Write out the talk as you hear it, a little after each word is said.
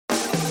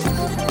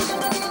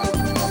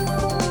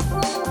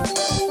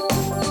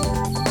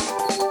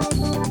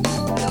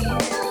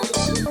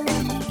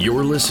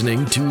You're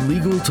listening to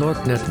Legal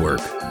Talk Network.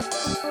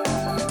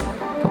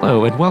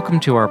 Hello, and welcome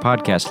to our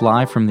podcast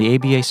live from the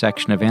ABA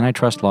section of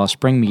Antitrust Law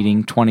Spring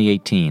Meeting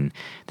 2018.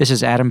 This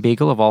is Adam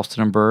Beagle of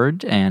Alston &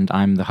 Bird, and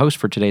I'm the host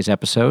for today's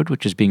episode,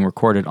 which is being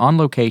recorded on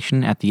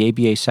location at the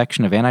ABA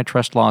section of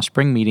Antitrust Law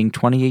Spring Meeting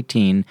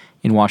 2018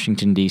 in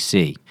Washington,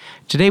 D.C.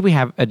 Today we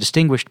have a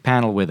distinguished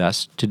panel with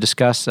us to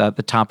discuss the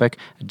topic,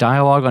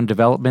 Dialogue on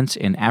Developments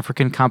in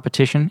African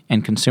Competition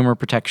and Consumer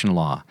Protection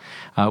Law.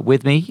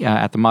 With me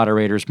at the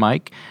moderator's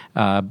mic,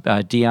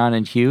 Dion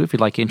and Hugh, if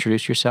you'd like to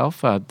introduce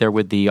yourself. They're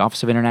with the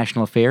Office of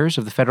International Affairs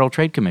of the Federal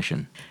Trade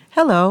Commission.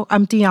 Hello,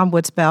 I'm Dion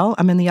Woods-Bell.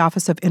 I'm in the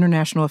Office of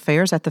International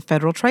Affairs at the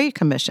Federal Trade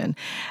Commission.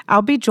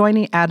 I'll be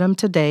joining Adam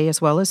today, as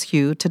well as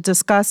Hugh, to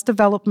discuss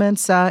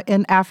developments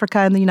in Africa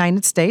and the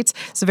United States.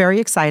 It's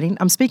very exciting.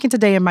 I'm speaking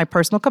today in my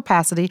personal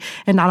capacity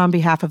and not on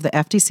behalf of the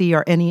FTC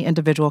or any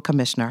individual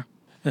commissioner.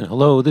 And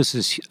hello, this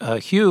is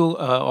Hugh,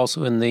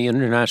 also in the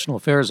International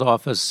Affairs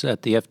Office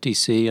at the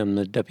FTC. I'm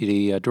the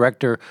Deputy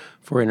Director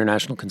for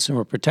International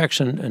Consumer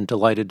Protection and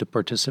delighted to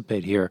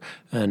participate here.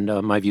 And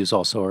my views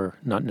also are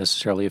not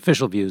necessarily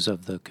official views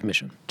of the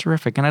Commission.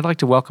 Terrific. And I'd like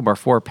to welcome our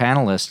four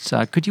panelists.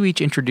 Could you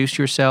each introduce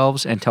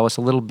yourselves and tell us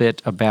a little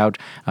bit about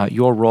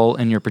your role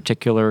in your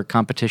particular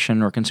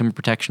competition or consumer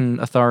protection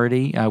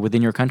authority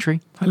within your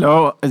country?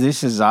 Hello,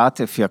 this is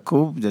Atif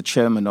Yaqub, the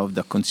chairman of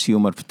the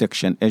Consumer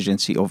Protection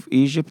Agency of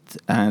Egypt,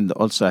 and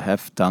also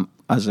have some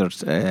other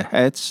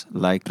heads,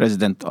 like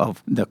president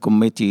of the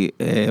committee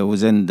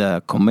within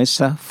the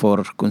COMESA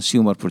for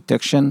Consumer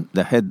Protection,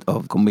 the head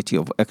of Committee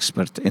of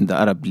Experts in the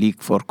Arab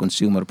League for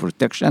Consumer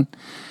Protection,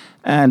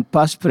 and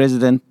past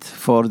president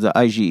for the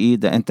IGE,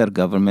 the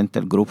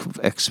Intergovernmental Group of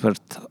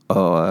Experts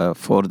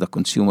for the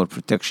Consumer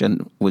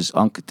Protection with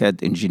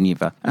UNCTAD in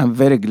Geneva. I'm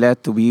very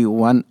glad to be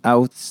one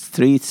out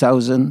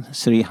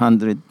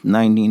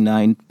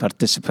 3,399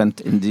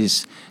 participants in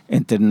this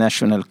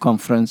international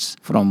conference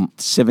from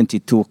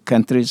 72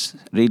 countries.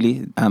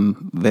 Really,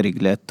 I'm very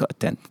glad to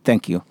attend.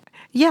 Thank you.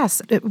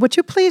 Yes. Would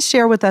you please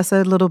share with us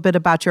a little bit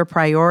about your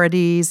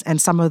priorities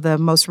and some of the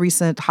most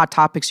recent hot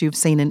topics you've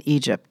seen in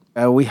Egypt?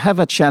 We have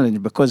a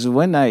challenge because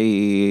when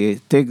I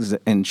take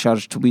in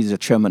charge to be the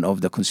chairman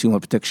of the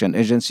Consumer Protection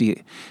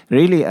Agency,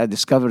 really I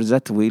discovered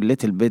that we're a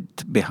little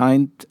bit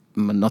behind,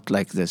 not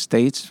like the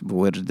States,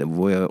 where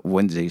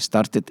when they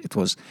started, it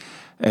was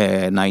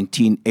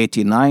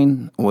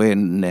 1989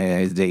 when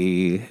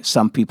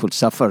some people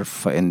suffer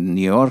in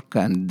New York,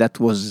 and that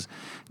was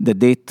the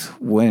date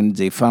when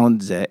they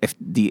found the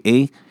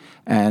FDA,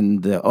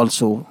 and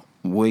also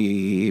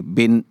we've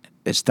been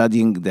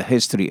studying the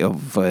history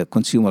of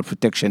consumer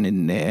protection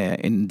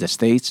in the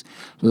States,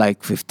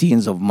 like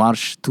 15th of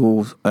March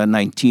to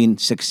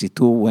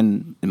 1962,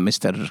 when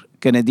Mr.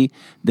 Kennedy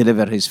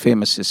delivered his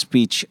famous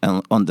speech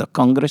on the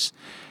Congress,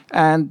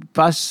 and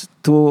passed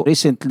to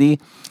recently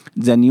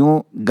the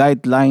new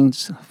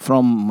guidelines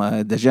from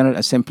the General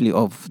Assembly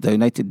of the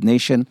United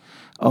Nations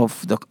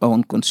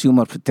on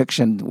consumer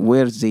protection,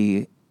 where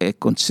they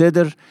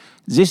consider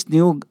this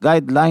new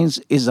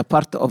guidelines is a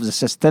part of the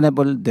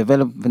Sustainable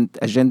Development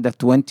Agenda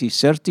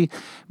 2030,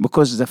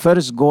 because the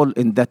first goal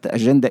in that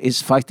agenda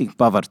is fighting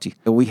poverty.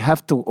 We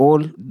have to all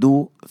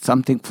do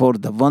something for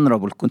the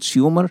vulnerable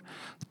consumer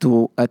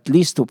to at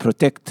least to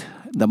protect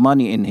the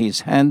money in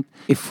his hand.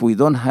 If we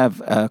don't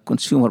have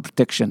consumer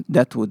protection,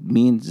 that would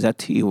mean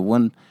that he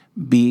won't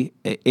be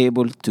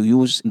able to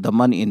use the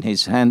money in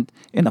his hand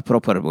in a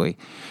proper way.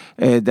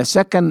 The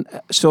second,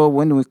 so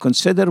when we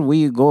consider,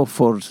 we go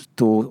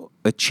to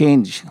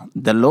change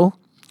the law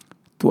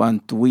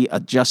and we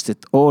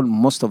adjusted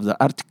most of the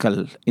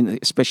article,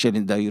 especially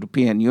in the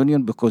European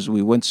Union, because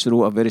we went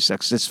through a very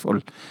successful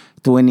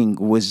twinning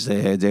with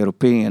the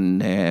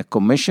European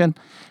Commission,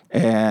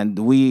 and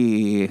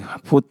we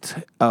put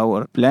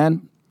our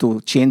plan to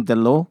change the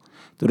law,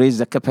 to raise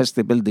the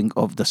capacity building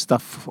of the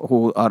staff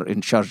who are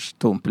in charge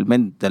to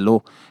implement the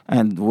law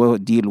and will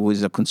deal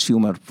with the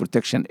consumer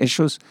protection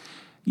issues,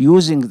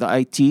 using the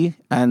IT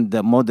and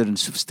the modern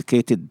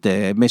sophisticated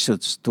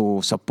methods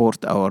to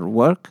support our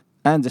work.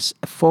 And the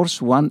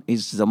fourth one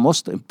is the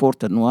most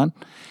important one,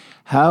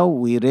 how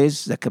we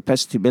raise the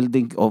capacity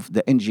building of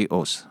the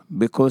NGOs,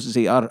 because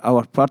they are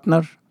our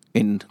partner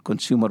in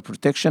consumer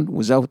protection.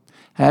 Without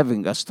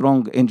having a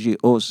strong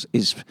NGOs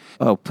is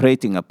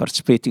operating or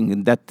participating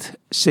in that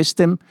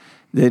system,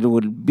 there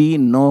will be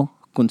no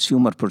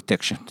consumer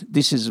protection.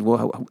 This is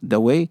the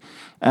way.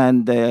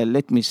 And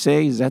let me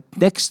say that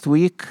next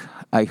week,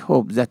 I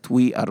hope that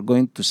we are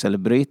going to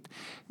celebrate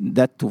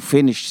that, to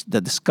finish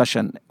the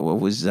discussion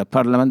with the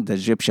parliament, the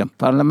Egyptian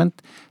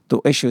parliament, to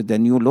issue the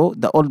new law.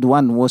 The old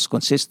one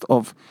consist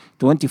of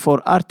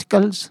 24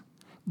 articles,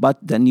 but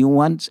the new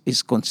one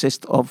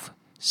consist of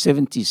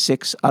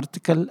 76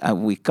 articles,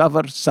 and we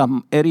cover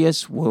some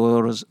areas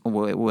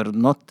where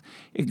not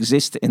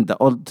exist in the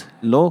old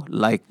law,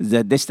 like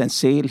the distance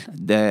sale,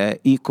 the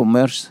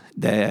e-commerce,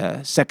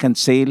 the second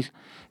sale,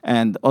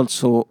 and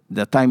also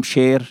the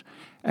timeshare,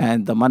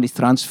 and the money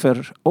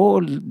transfer,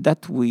 all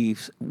that we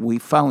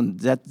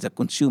found that the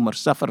consumer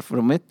suffer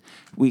from it,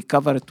 we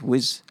cover it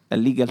with a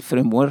legal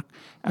framework,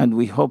 and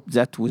we hope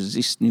that with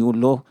this new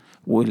law,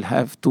 we'll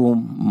have too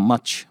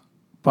much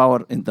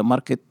power in the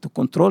market to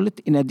control it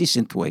in a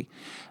decent way.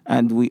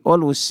 And we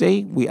always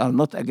say we are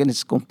not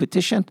against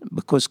competition,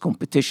 because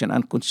competition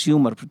and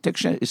consumer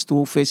protection is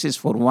two faces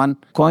for one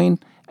coin,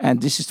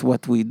 and this is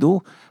what we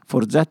do.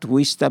 For that,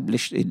 we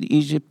established in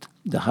Egypt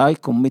the High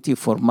Committee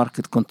for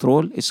Market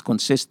Control. It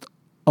consists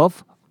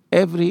of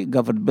every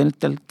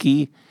governmental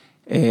key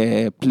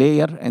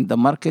player in the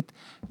market,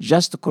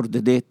 just to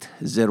coordinate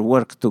their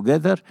work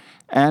together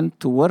and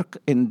to work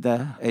in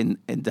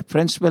the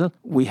principle.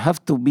 We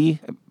have to be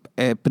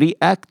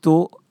pre-act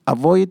to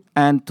avoid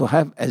and to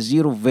have a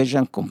zero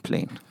vision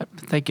complaint.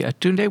 Thank you.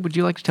 Tunde, would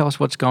you like to tell us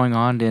what's going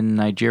on in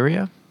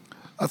Nigeria?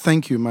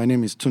 Thank you. My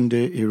name is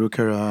Tunde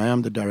Irukera. I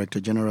am the Director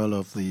General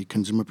of the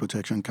Consumer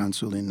Protection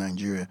Council in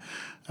Nigeria.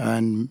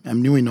 And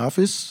I'm new in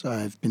office.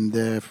 I've been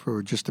there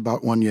for just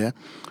about 1 year.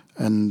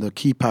 And the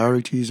key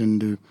priorities in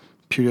the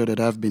period that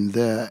I've been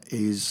there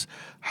is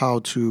how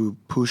to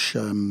push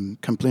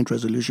complaint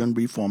resolution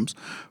reforms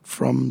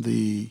from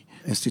the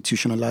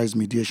institutionalized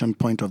mediation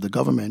point of the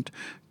government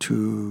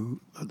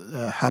to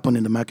happen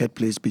in the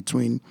marketplace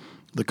between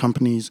the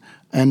companies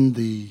and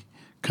the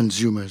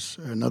consumers.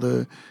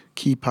 Another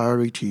key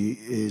priority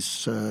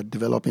is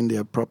developing the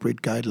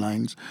appropriate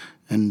guidelines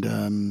and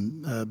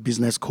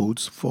business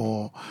codes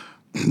for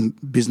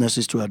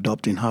businesses to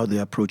adopt in how they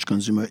approach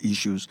consumer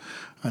issues.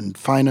 And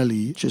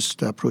finally,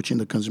 just approaching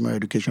the consumer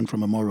education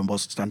from a more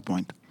robust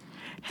standpoint.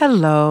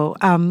 Hello.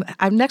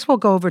 Next, we'll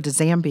go over to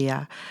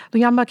Zambia.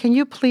 Luyamba, can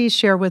you please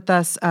share with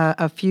us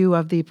a few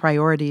of the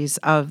priorities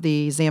of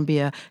the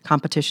Zambia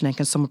Competition and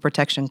Consumer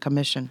Protection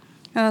Commission?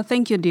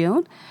 Thank you,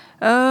 Dion.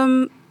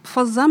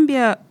 For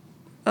Zambia,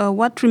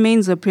 what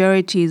remains a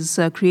priority is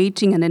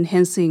creating and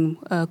enhancing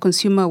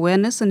consumer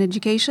awareness and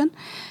education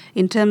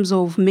in terms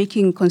of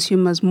making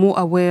consumers more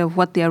aware of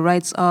what their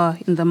rights are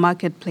in the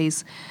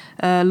marketplace,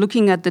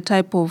 looking at the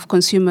type of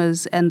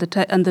consumers and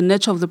the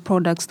nature of the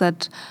products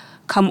that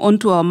come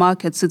onto our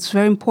markets. It's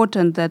very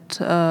important that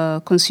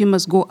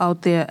consumers go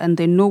out there and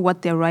they know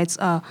what their rights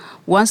are.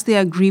 Once they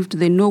are grieved,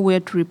 they know where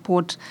to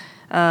report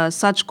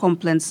such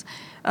complaints.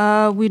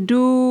 We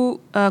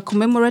do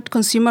commemorate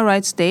Consumer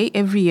Rights Day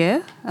every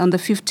year on the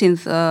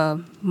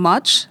 15th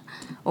March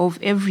of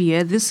every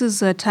year. This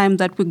is a time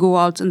that we go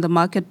out in the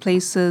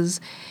marketplaces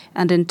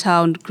and in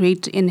town,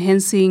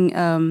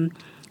 enhancing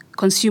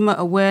consumer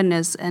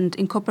awareness and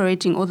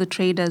incorporating all the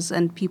traders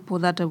and people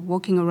that are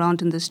walking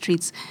around in the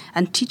streets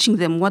and teaching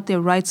them what their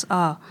rights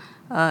are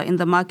in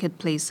the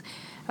marketplace.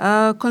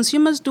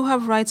 Consumers do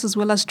have rights as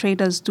well as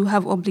traders do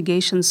have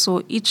obligations,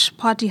 so each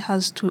party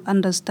has to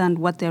understand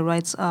what their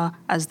rights are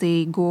as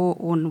they go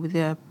on with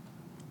their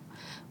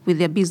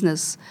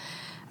business.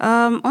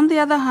 On the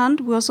other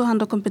hand, we also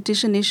handle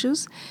competition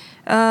issues.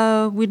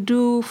 We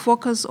do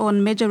focus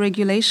on major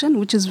regulation,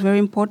 which is very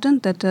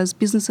important, that as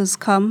businesses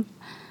come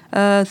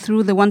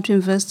through, they want to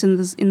invest in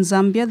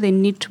Zambia, they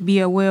need to be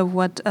aware of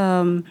what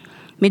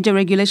major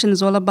regulation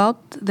is all about,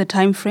 the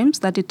time frames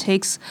that it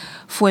takes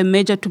for a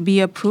major to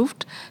be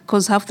approved,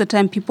 because half the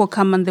time people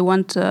come and they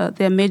want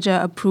their major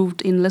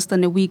approved in less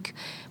than a week.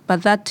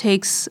 But that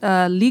takes,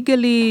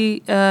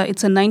 legally,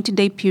 it's a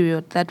 90-day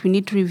period that we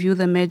need to review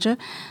the major.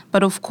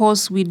 But of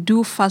course, we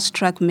do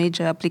fast-track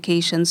major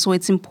applications. So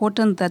it's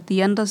important that they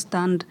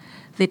understand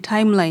the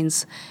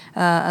timelines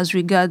as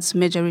regards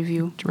major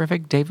review.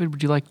 Terrific. David,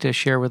 would you like to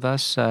share with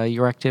us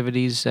your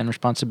activities and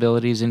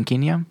responsibilities in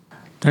Kenya?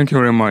 Thank you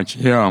very much.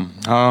 Yeah.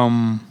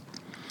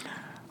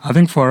 I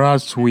think for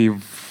us,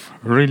 we've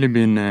really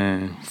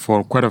been,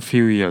 for quite a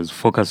few years,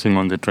 focusing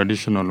on the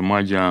traditional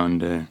merger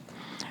and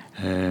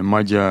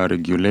merger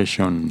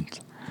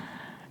regulations,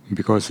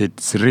 because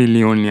it's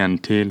really only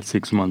until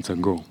 6 months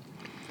ago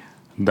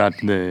that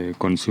the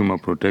consumer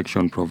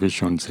protection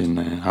provisions in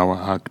our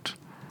Act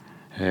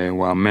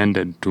were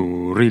amended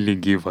to really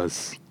give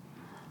us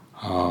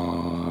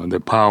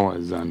the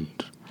powers and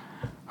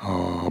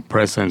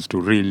presence to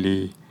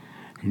really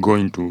go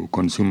into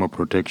consumer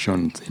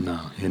protections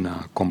in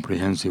a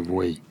comprehensive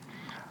way.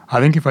 I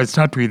think if I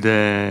start with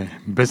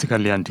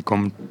basically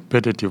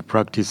anti-competitive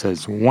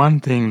practices, one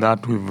thing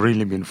that we've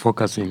really been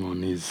focusing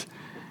on is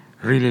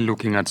really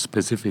looking at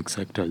specific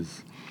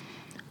sectors.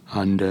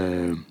 And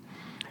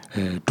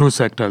two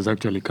sectors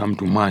actually come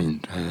to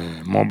mind,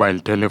 mobile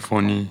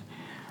telephony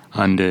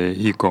and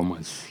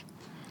e-commerce.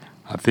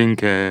 I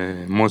think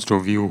most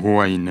of you who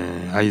are in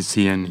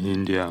ICN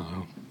India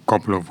a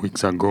couple of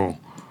weeks ago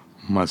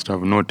must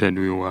have noted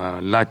we were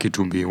lucky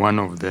to be one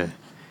of the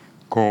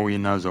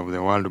co-winners of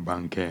the World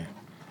Bank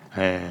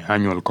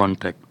annual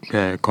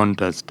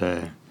contest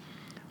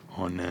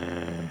on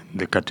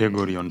the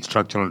category on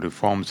structural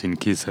reforms in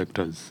key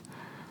sectors,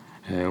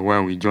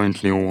 where we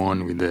jointly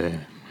won with the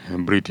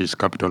British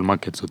Capital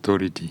Markets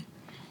Authority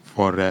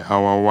for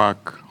our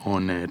work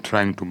on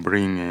trying to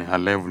bring a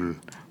level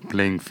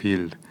playing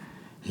field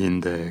in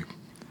the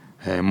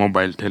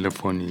mobile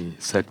telephony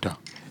sector.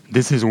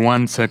 this is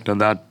one sector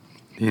that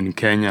in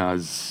Kenya,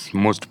 as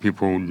most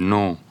people would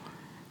know,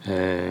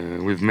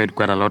 we've made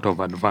quite a lot of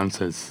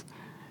advances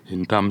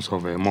in terms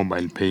of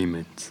mobile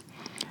payments.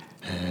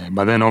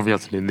 But then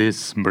obviously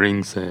this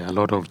brings a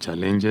lot of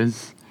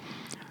challenges,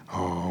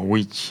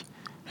 which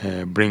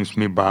brings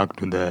me back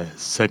to the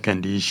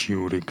second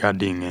issue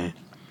regarding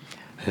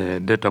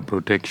data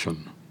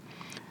protection.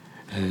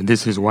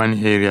 This is one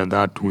area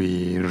that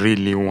we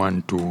really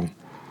want to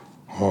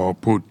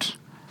put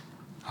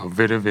a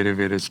very, very,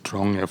 very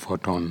strong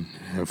effort on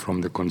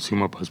from the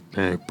consumer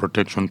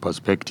protection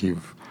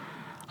perspective.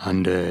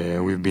 And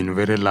we've been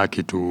very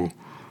lucky to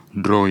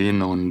draw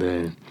in on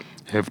the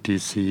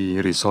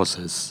FTC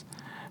resources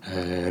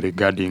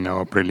regarding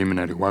our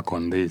preliminary work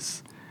on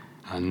this.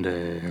 And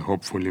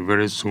hopefully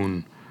very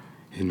soon,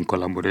 in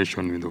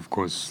collaboration with, of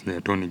course, the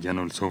Attorney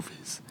General's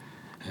office,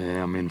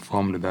 I'm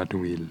informed that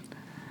we'll,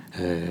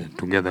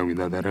 together with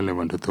other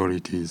relevant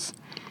authorities,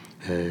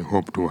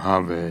 hope to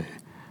have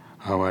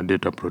our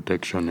Data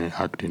Protection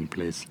Act in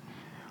place.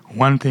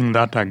 One thing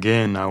that,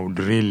 again, I would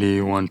really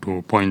want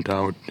to point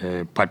out,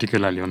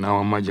 particularly on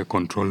our merger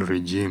control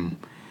regime,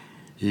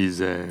 is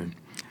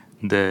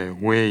the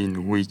way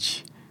in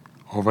which,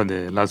 over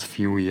the last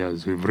few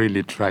years, we've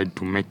really tried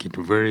to make it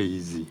very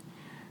easy,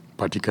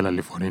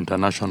 particularly for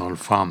international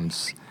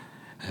firms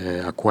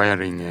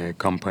acquiring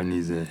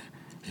companies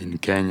in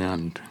Kenya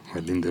and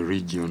in the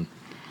region.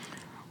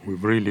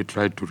 We've really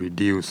tried to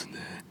reduce the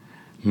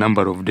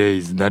number of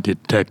days that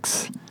it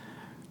takes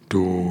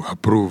to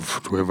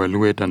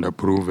evaluate and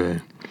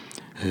approve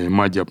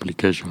merger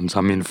applications.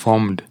 I'm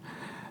informed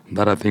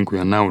that I think we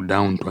are now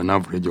down to an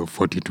average of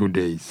 42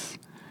 days,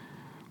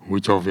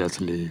 which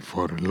obviously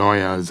for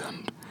lawyers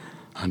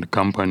and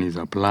companies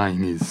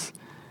applying is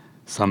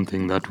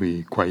something that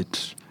we're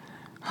quite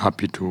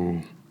happy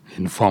to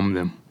inform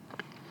them.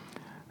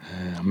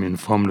 I'm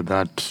informed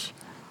that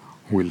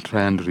we'll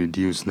try and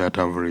reduce that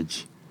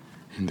average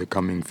in the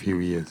coming few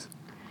years.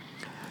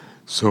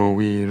 So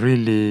we're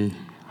really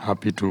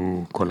happy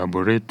to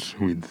collaborate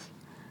with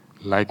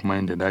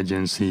like-minded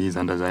agencies,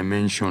 and as I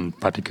mentioned,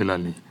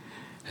 particularly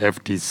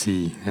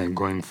FTC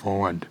going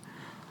forward,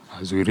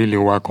 as we really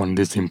work on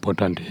this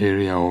important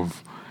area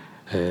of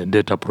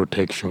data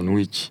protection,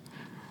 which,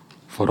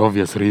 for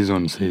obvious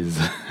reasons, is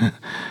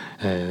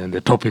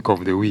the topic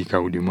of the week, I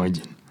would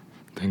imagine.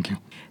 Thank you.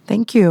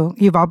 Thank you.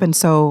 You've all been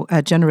so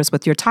generous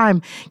with your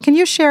time. Can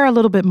you share a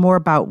little bit more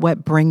about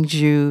what brings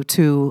you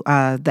to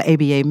the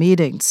ABA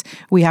meetings?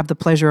 We have the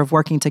pleasure of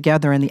working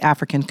together in the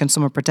African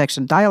Consumer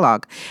Protection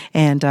Dialogue,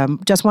 and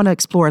just want to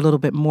explore a little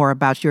bit more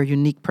about your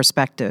unique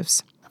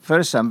perspectives.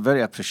 First, I'm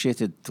very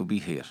appreciated to be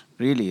here.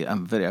 Really,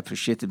 I'm very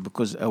appreciated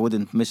because I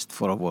wouldn't miss it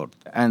for a word.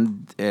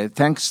 And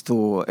thanks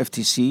to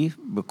FTC,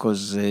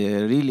 because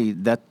really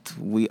that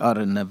we are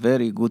in a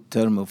very good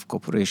term of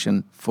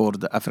cooperation for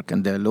the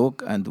African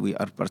Dialogue, and we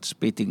are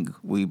participating.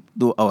 We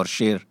do our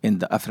share in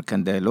the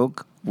African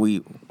Dialogue.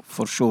 We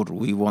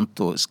want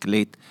to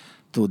escalate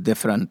to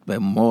different,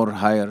 more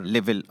higher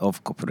level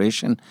of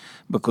cooperation,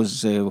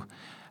 because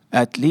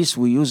at least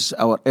we use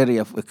our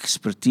area of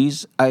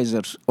expertise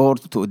either or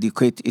to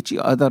educate each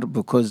other,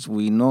 because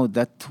we know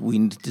that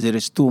there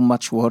is too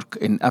much work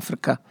in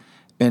Africa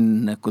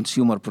in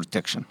consumer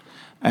protection.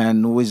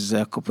 And with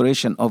the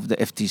cooperation of the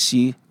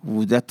FTC,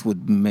 that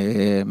would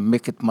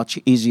make it much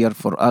easier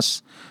for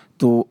us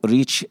to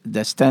reach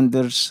the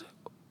standards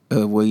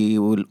we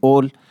will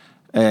all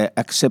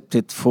accept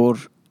it for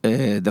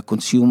the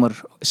consumer,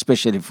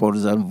 especially for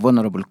the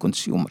vulnerable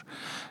consumer.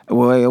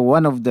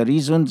 One of the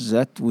reasons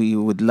that we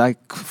would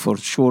like for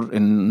sure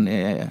in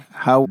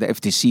how the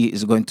FTC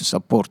is going to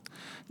support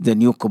the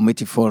new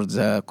committee for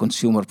the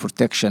consumer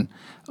protection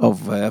of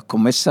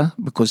COMESA,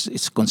 because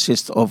it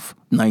consists of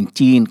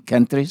 19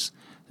 countries,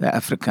 the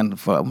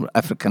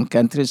African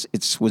countries.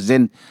 It's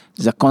within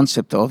the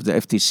concept of the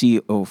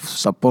FTC of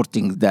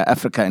supporting the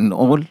Africa in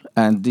all,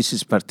 and this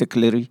is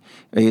particularly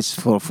is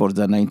for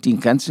the 19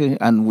 countries,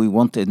 and we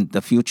want in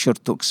the future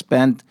to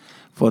expand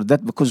for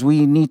that, because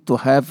we need to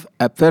have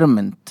a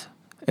permanent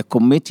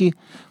committee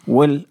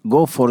will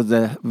go for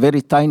the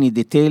very tiny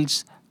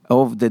details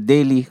of the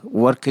daily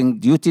working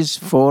duties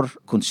for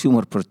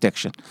consumer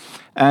protection.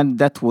 And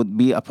that would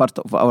be a part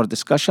of our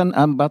discussion.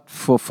 But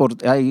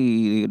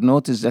I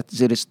noticed that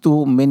there is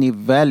too many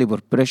valuable,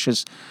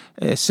 precious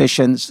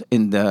sessions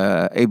in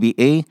the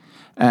ABA,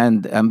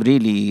 and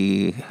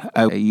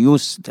I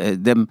used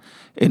them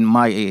in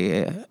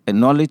my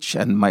knowledge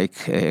and my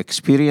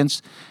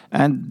experience.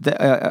 And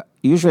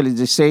usually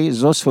they say,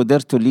 those who dare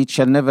to lead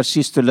shall never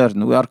cease to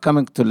learn. We are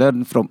coming to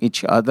learn from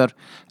each other,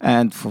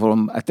 and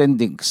from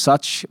attending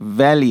such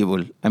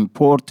valuable,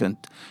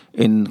 important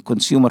in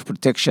consumer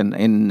protection,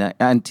 in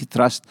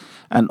antitrust,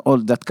 and all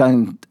that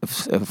kind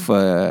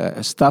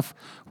of stuff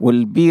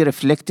will be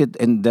reflected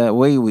in the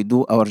way we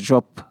do our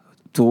job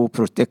to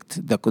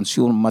protect the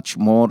consumer much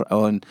more,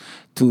 and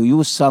to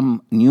use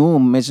some new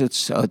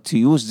methods, to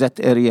use that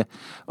area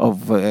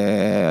of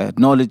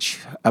knowledge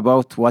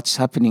about what's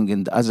happening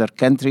in the other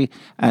country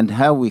and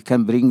how we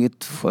can bring it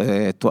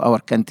to our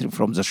country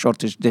from the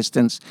shortest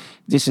distance.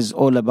 This is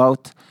all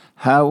about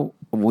how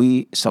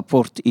we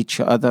support each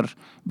other,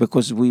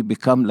 because we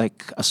become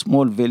like a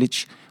small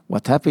village.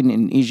 What happened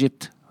in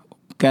Egypt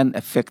can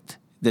affect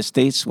the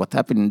States. What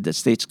happened in the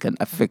States can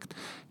affect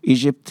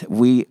Egypt.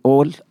 We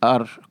all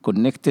are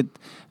connected,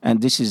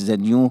 and this is the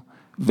new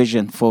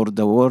vision for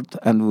the world,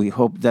 and we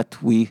hope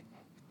that we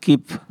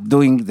keep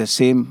doing the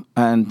same,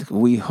 and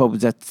we hope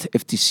that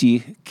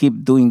FTC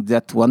keep doing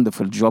that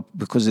wonderful job,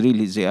 because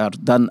really they are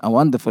done a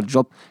wonderful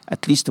job,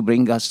 at least to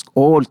bring us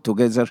all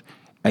together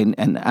in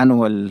an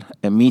annual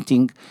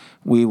meeting.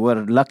 We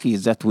were lucky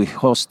that we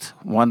host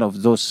one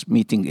of those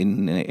meetings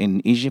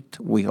in Egypt.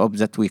 We hope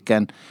that we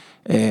can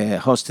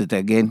host it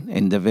again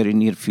in the very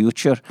near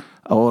future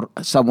or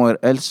somewhere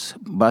else,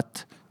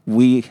 but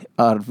we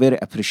are very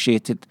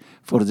appreciated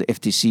for the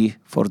FTC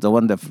for the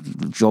wonderful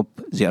job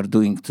they are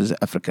doing to the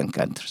African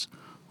countries.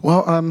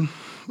 Well,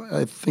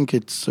 I think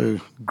it's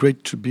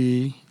great to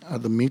be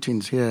at the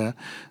meetings here.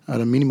 At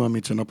a minimum,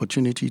 it's an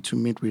opportunity to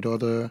meet with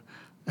other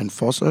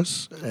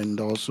enforcers and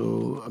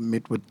also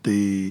meet with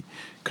the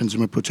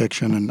Consumer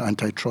Protection and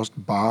Antitrust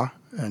Bar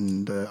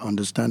and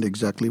understand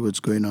exactly what's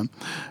going on.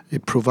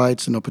 It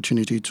provides an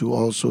opportunity to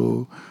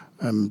also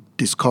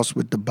discuss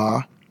with the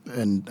bar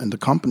and the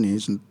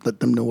companies and let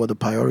them know what the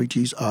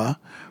priorities are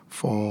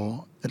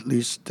for, at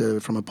least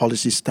from a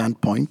policy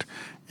standpoint,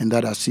 and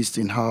that assists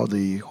in how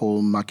the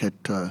whole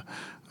market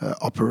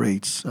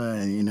operates.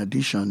 In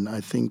addition, I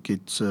think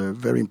it's a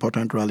very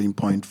important rallying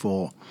point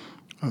for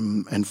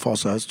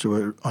enforcers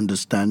to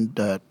understand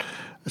that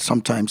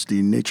sometimes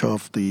the nature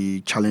of the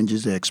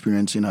challenges they're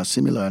experiencing are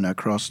similar and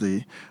across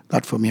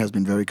that for me has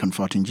been very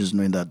comforting, just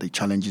knowing that the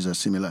challenges are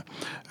similar.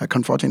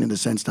 Comforting in the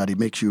sense that it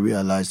makes you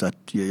realize that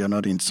you're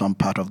not in some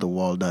part of the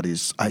world that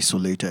is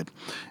isolated.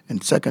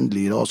 And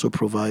secondly, it also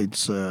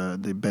provides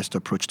the best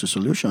approach to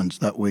solutions.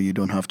 That way you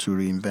don't have to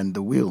reinvent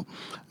the wheel.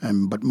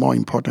 But more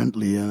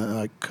importantly,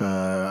 like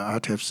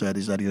Atef said,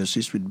 is that it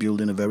assists with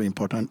building a very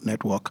important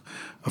network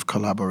of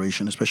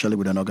collaboration, especially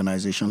with an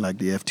organization like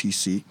the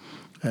FTC.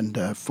 And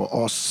for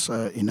us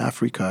in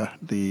Africa,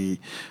 the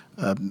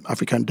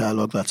African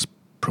dialogue that's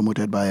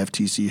promoted by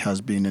FTC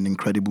has been an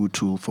incredible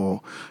tool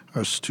for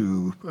us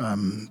to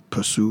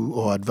pursue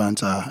or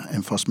advance our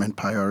enforcement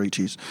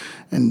priorities.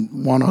 And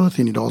one other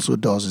thing it also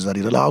does is that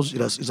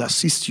it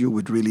assists you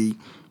with really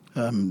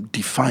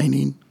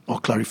defining or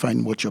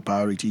clarifying what your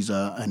priorities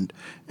are and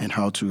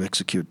how to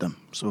execute them.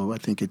 So I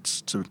think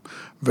it's a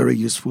very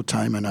useful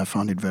time, and I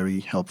found it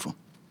very helpful.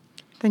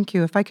 Thank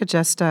you. If I could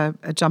just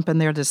jump in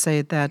there to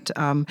say that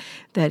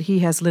that he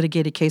has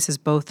litigated cases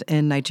both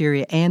in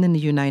Nigeria and in the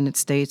United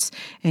States,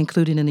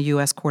 including in the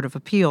U.S. Court of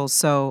Appeals.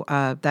 So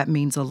that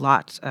means a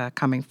lot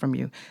coming from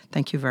you.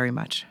 Thank you very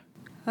much.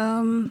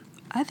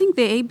 I think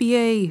the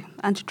ABA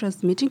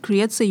antitrust meeting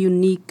creates a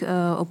unique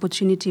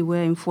opportunity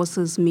where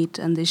enforcers meet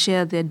and they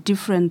share their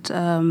different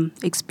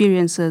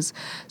experiences.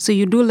 So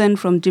you do learn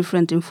from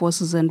different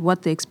enforcers and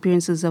what the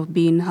experiences have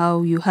been,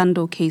 how you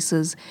handle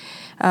cases,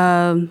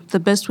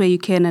 the best way you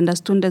can. And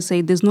as Tunde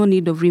said, there's no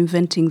need of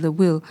reinventing the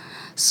wheel.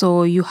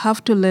 So you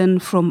have to learn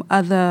from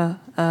other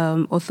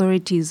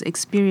authorities'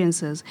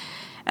 experiences.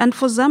 And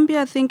for Zambia,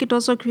 I think it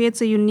also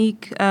creates a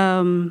unique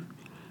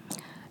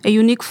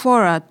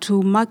fora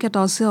to market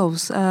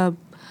ourselves,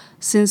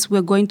 since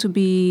we're going to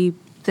be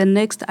the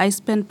next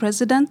ISPEN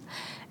president.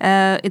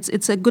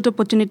 It's a good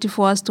opportunity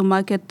for us to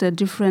market the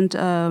different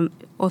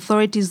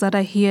authorities that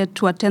are here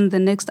to attend the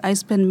next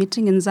ISPEN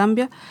meeting in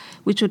Zambia,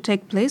 which will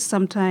take place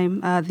sometime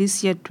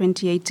this year,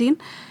 2018.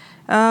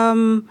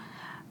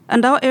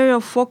 And our area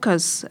of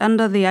focus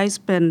under the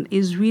ISPEN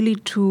is really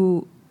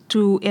to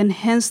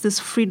enhance this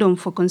freedom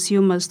for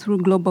consumers through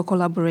global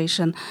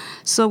collaboration.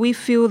 So we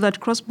feel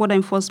that cross-border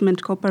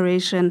enforcement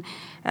cooperation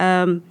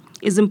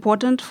is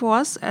important for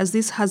us, as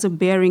this has a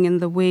bearing in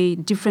the way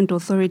different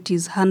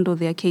authorities handle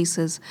their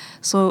cases.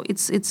 So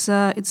it's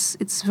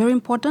very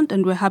important,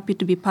 and we're happy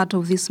to be part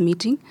of this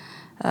meeting.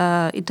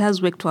 It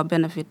has worked to our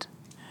benefit.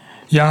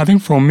 Yeah, I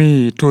think for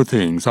me, two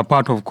things.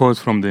 Apart, of course,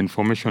 from the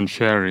information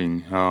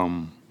sharing,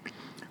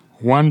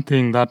 one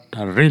thing that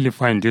I really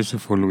find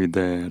useful with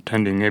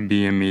attending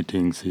ABA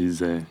meetings is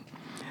the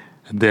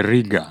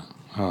rigor.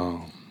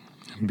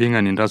 Being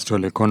an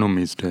industrial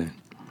economist,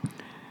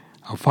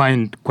 I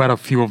find quite a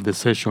few of the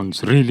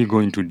sessions really go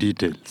into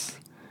details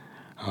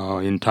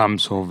in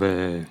terms of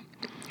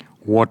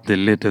what the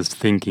latest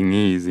thinking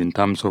is, in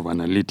terms of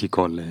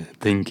analytical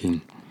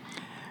thinking.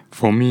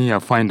 For me, I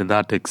find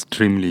that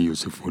extremely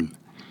useful.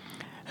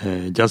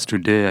 Just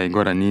today, I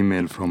got an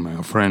email from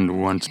a friend who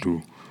wants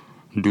to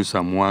do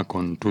some work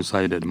on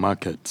two-sided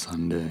markets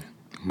and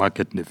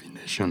market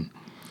definition.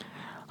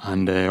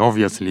 And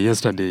obviously,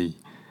 yesterday,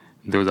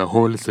 there was a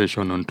whole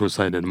session on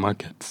two-sided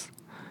markets.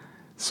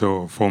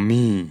 So for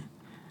me,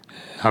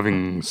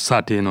 having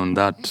sat in on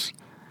that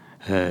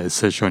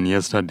session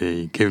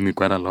yesterday gave me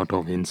quite a lot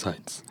of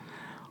insights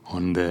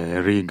on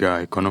the rigor,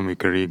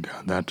 economic rigor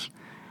that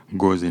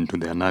goes into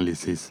the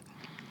analysis.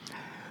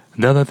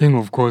 The other thing,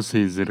 of course,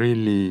 is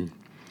really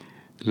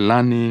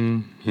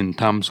learning in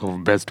terms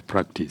of best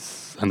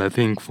practice. And I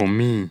think for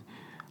me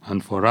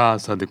and for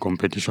us at the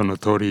Competition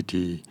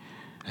Authority,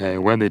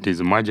 whether it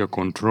is merger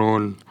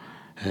control,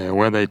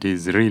 whether it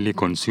is really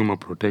consumer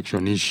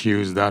protection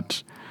issues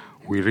that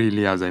we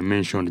really, as I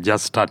mentioned,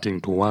 just starting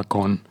to work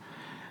on,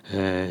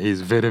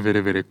 is very,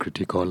 very, very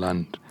critical.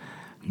 And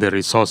the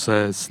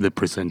resources, the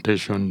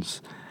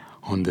presentations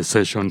on the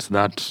sessions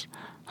that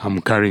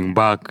I'm carrying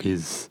back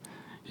is,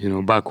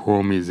 back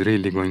home is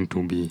really going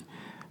to be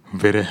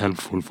very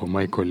helpful for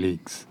my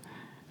colleagues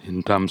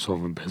in terms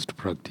of best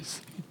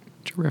practice.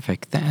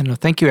 Terrific.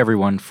 Thank you,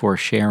 everyone, for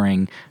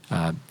sharing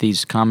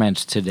these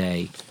comments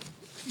today.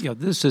 Yeah,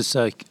 this is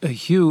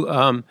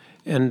Hugh,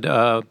 and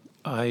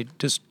I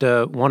just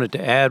wanted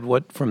to add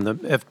what, from the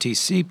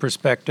FTC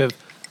perspective,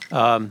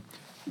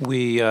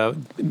 we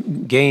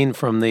gain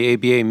from the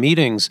ABA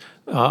meetings.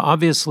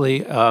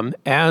 Obviously,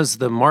 as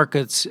the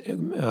markets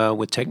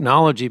with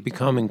technology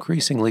become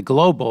increasingly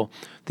global,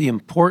 the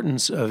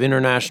importance of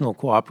international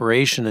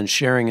cooperation and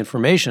sharing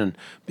information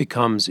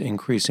becomes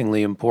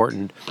increasingly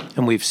important.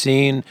 And we've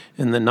seen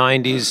in the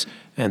 90s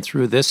and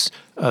through this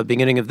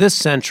beginning of this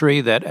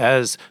century that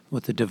as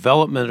with the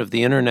development of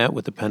the internet,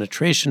 with the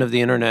penetration of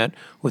the internet,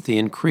 with the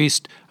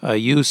increased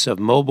use of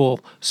mobile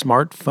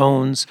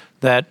smartphones,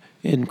 that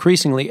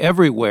increasingly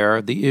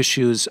everywhere the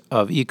issues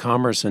of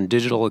e-commerce and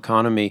digital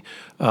economy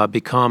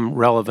become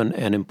relevant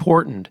and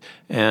important.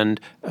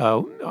 And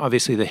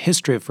obviously the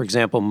history of, for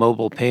example,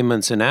 mobile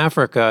payments in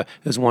Africa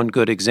is one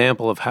good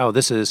example of how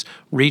this has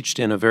reached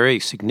in a very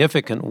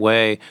significant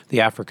way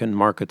the African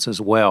markets as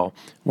well.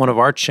 One of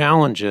our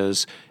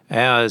challenges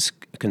as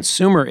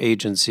consumer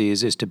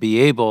agencies is to be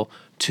able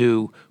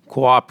to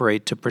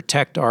cooperate to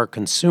protect our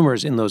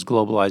consumers in those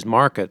globalized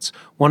markets.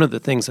 One of the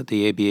things that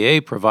the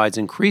ABA provides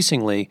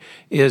increasingly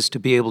is to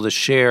be able to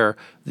share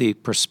the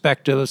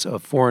perspectives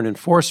of foreign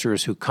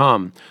enforcers who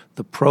come.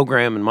 The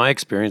program, in my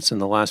experience in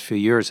the last few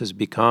years, has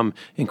become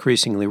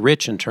increasingly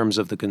rich in terms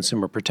of the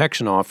consumer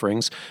protection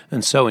offerings,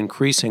 and so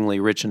increasingly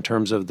rich in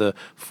terms of the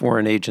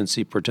foreign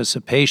agency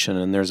participation.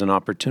 And there's an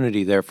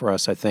opportunity there for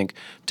us, I think,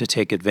 to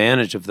take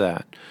advantage of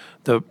that.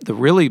 The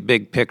really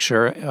big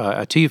picture,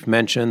 Atif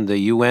mentioned the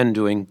UN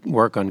doing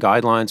work on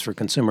guidelines for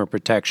consumer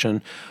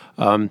protection,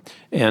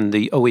 and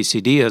the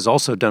OECD has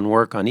also done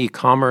work on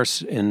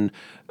e-commerce and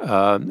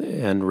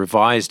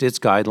revised its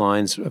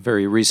guidelines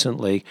very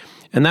recently.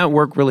 And that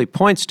work really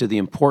points to the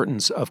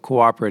importance of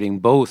cooperating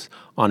both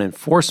on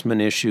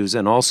enforcement issues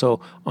and also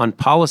on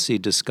policy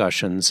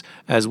discussions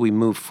as we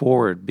move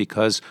forward,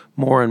 because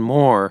more and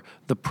more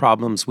the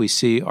problems we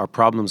see are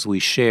problems we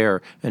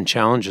share and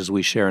challenges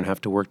we share and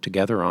have to work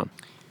together on.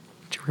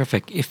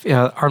 Terrific. If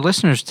our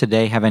listeners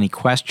today have any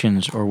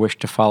questions or wish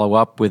to follow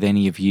up with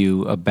any of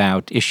you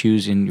about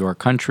issues in your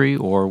country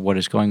or what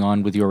is going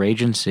on with your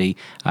agency,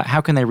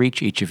 how can they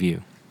reach each of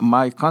you?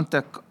 My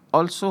contact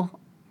also,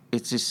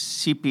 it's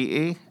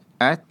CPA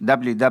at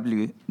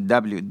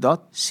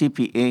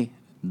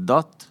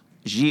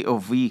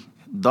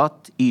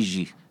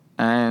www.cpa.gov.eg.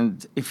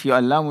 And if you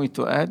allow me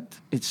to add,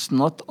 it's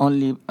not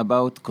only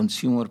about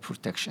consumer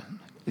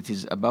protection. It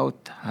is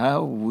about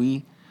how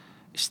we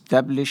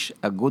establish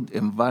a good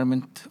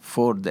environment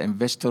for the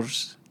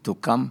investors to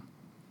come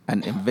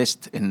and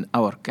invest in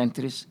our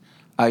countries,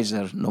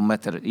 either no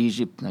matter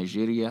Egypt,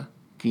 Nigeria,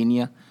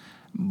 Kenya,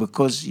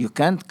 because you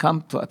can't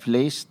come to a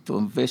place to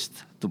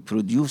invest, to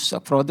produce a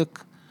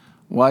product,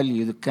 while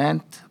you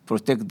can't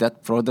protect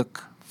that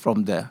product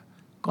from the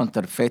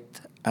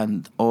counterfeit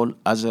and all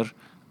other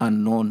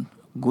unknown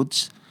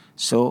goods.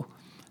 So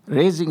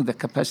raising the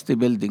capacity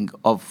building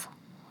of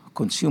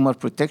consumer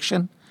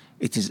protection,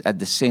 it is at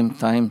the same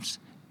time,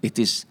 it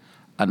is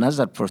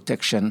another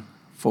protection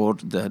for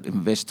the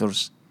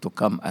investors to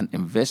come and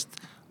invest,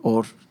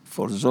 or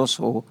for those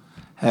who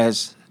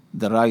has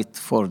the right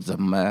for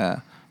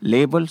the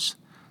labels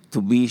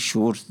to be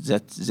sure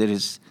that there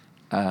is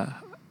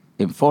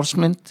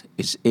enforcement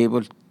is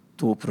able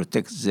to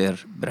protect their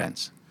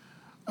brands.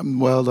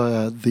 Well,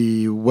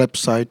 the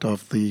website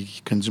of the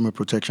Consumer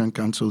Protection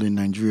Council in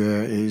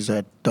Nigeria is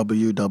at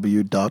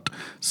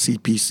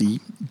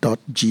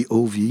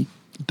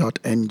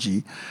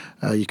www.cpc.gov.ng.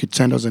 You could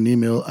send us an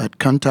email at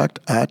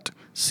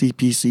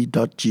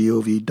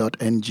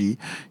contact@cpc.gov.ng.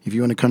 If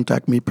you want to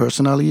contact me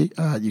personally,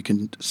 you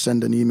can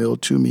send an email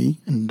to me,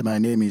 and my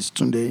name is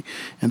Tunde,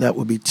 and that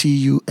will be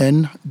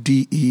TUNDE.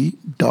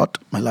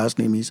 My last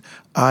name is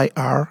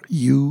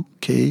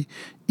IRUKERA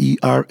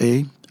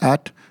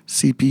at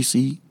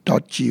cpc.gov.ng.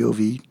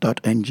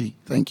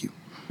 Thank you.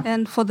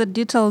 And for the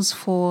details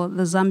for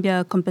the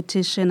Zambia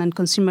Competition and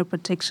Consumer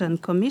Protection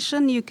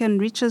Commission, you can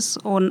reach us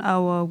on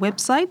our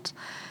website,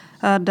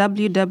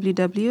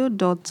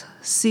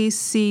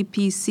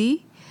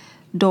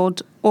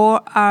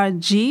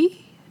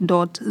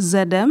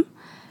 www.ccpc.org.zm.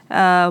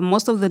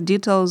 Most of the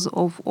details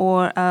of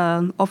our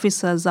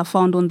officers are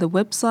found on the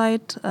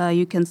website.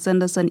 You can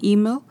send us an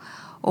email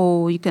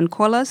or you can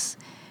call us.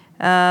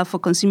 For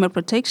consumer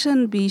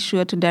protection, be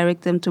sure to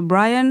direct them to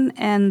Brian.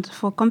 And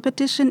for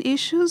competition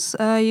issues,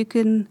 you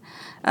can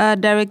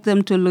direct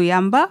them to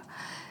Luyamba.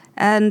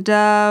 And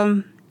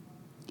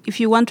if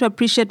you want to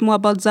appreciate more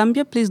about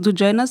Zambia, please do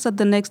join us at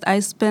the next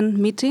ISPEN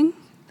meeting.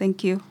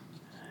 Thank you.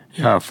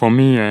 Yeah, for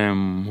me,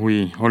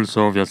 we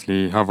also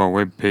obviously have a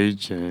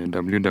webpage,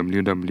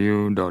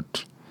 www.cak.go.ke.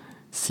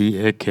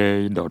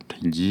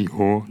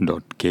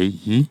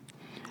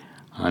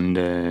 And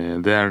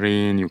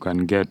therein you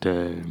can get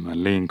a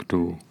link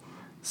to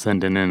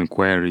send any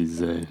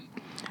inquiries.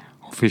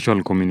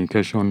 Official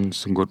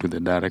communications, go to the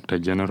Director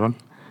General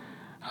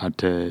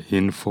at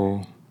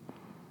info@cak.go.ke.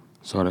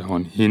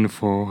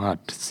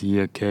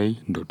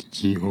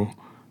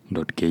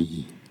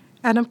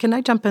 Adam, can I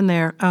jump in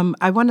there?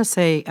 I want to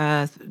say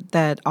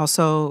that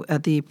also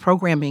the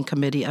programming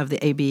committee of the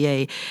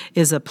ABA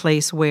is a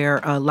place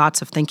where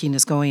lots of thinking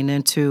is going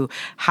into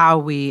how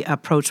we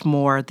approach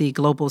more the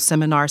global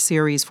seminar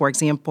series, for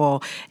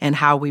example, and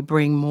how we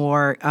bring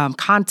more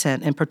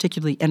content, and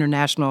particularly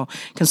international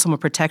consumer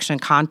protection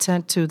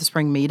content to the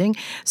spring meeting.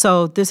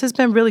 So this has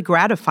been really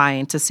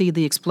gratifying to see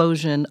the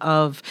explosion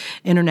of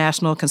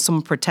international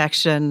consumer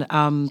protection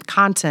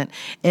content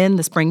in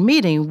the spring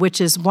meeting, which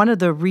is one of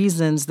the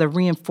reasons, the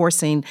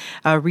reinforcing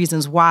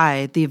reasons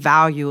why the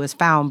value is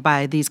found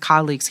by these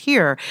colleagues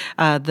here,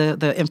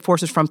 the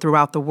enforcers from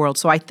throughout the world.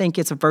 So I think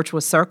it's a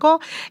virtuous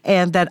circle,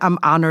 and that I'm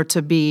honored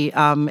to be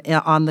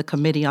on the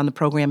committee, on the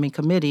programming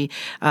committee,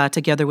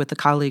 together with the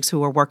colleagues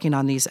who are working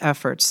on these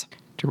efforts.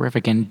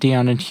 Terrific. And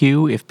Dion and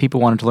Hugh, if people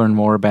wanted to learn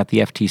more about the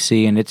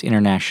FTC and its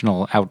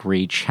international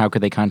outreach, how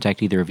could they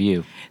contact either of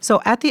you?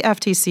 So at the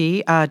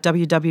FTC,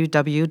 www.ftc.gov,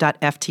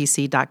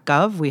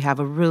 we have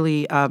a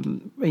really, a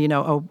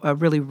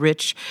really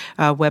rich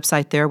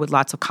website there with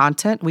lots of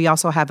content. We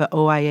also have an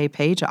OIA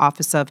page, an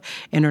Office of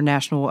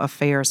International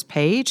Affairs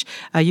page.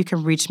 You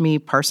can reach me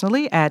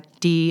personally at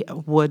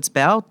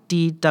dwoodsbell,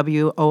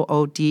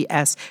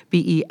 DWOODSBELL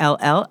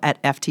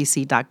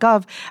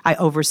 @ftc.gov. I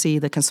oversee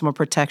the Consumer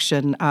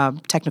Protection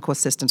Technical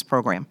Assistance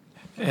Program.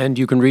 And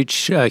you can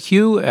reach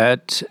Hugh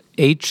at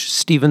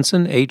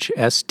hstevenson,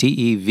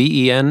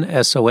 HSTEVENSON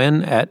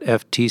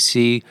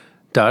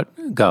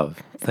 @ftc.gov.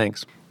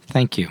 Thanks.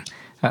 Thank you.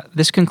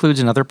 This concludes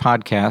another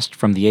podcast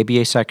from the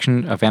ABA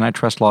section of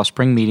Antitrust Law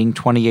Spring Meeting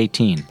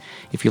 2018.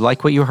 If you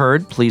like what you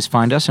heard, please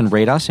find us and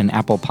rate us in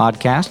Apple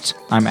Podcasts.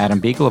 I'm Adam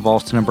Beagle of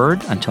Alston &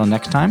 Bird. Until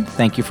next time,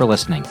 thank you for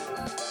listening.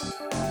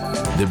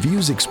 The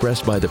views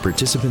expressed by the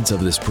participants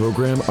of this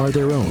program are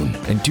their own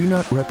and do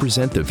not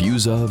represent the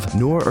views of,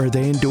 nor are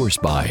they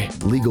endorsed by,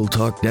 Legal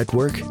Talk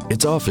Network,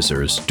 its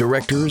officers,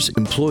 directors,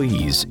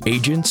 employees,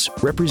 agents,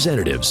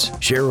 representatives,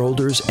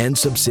 shareholders, and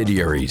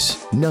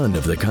subsidiaries. None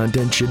of the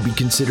content should be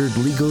considered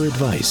legal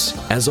advice.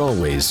 As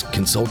always,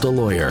 consult a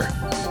lawyer.